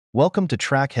Welcome to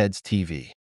Headz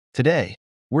TV. Today,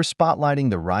 we're spotlighting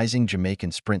the rising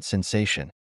Jamaican sprint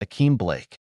sensation, Ackeem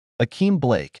Blake. Ackeem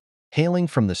Blake, hailing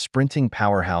from the sprinting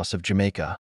powerhouse of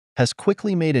Jamaica, has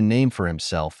quickly made a name for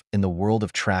himself in the world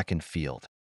of track and field.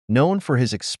 Known for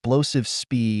his explosive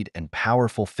speed and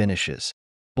powerful finishes,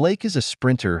 Blake is a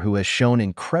sprinter who has shown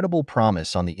incredible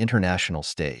promise on the international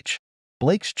stage.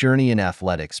 Blake's journey in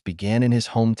athletics began in his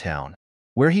hometown,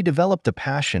 where he developed a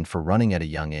passion for running at a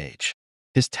young age.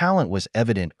 His talent was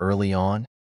evident early on,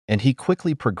 and he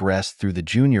quickly progressed through the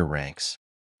junior ranks,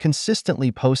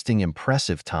 consistently posting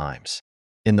impressive times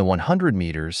in the 100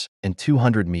 meters and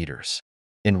 200 meters.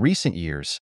 In recent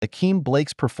years, Ackeem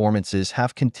Blake's performances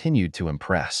have continued to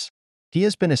impress. He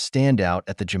has been a standout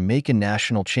at the Jamaican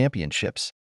National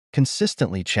Championships,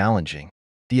 consistently challenging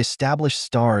the established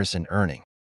stars and earning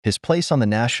his place on the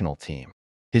national team.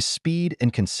 His speed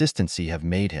and consistency have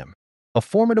made him a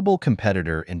formidable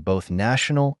competitor in both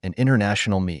national and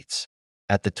international meets.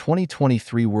 At the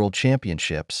 2023 World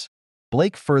Championships,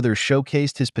 Blake further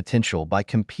showcased his potential by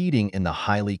competing in the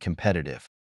highly competitive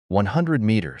 100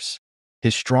 meters.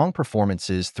 His strong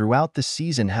performances throughout the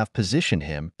season have positioned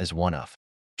him as one of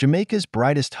Jamaica's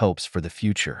brightest hopes for the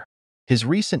future. His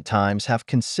recent times have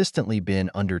consistently been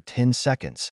under 10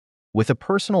 seconds, with a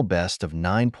personal best of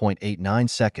 9.89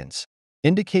 seconds,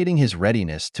 indicating his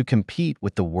readiness to compete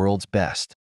with the world's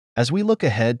best. As we look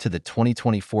ahead to the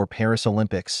 2024 Paris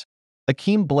Olympics,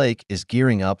 Ackeem Blake is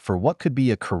gearing up for what could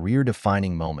be a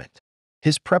career-defining moment.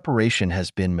 His preparation has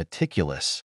been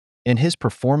meticulous, and his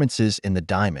performances in the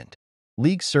Diamond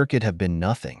League circuit have been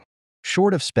nothing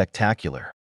short of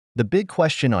spectacular. The big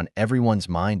question on everyone's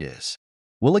mind is,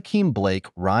 will Ackeem Blake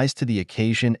rise to the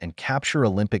occasion and capture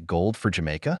Olympic gold for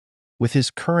Jamaica? With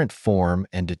his current form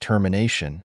and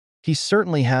determination, he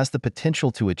certainly has the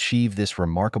potential to achieve this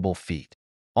remarkable feat.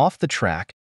 Off the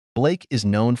track, Blake is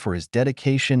known for his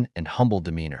dedication and humble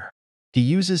demeanor. He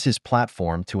uses his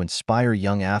platform to inspire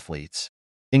young athletes,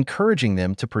 encouraging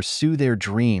them to pursue their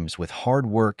dreams with hard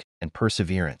work and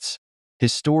perseverance.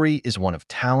 His story is one of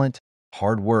talent,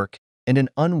 hard work, and an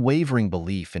unwavering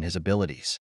belief in his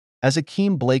abilities. As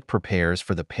Ackeem Blake prepares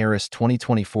for the Paris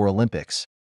 2024 Olympics,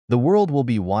 the world will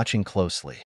be watching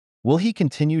closely. Will he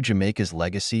continue Jamaica's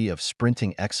legacy of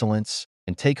sprinting excellence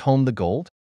and take home the gold?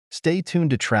 Stay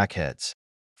tuned to Headz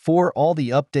for all the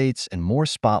updates and more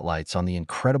spotlights on the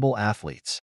incredible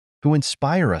athletes who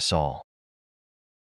inspire us all.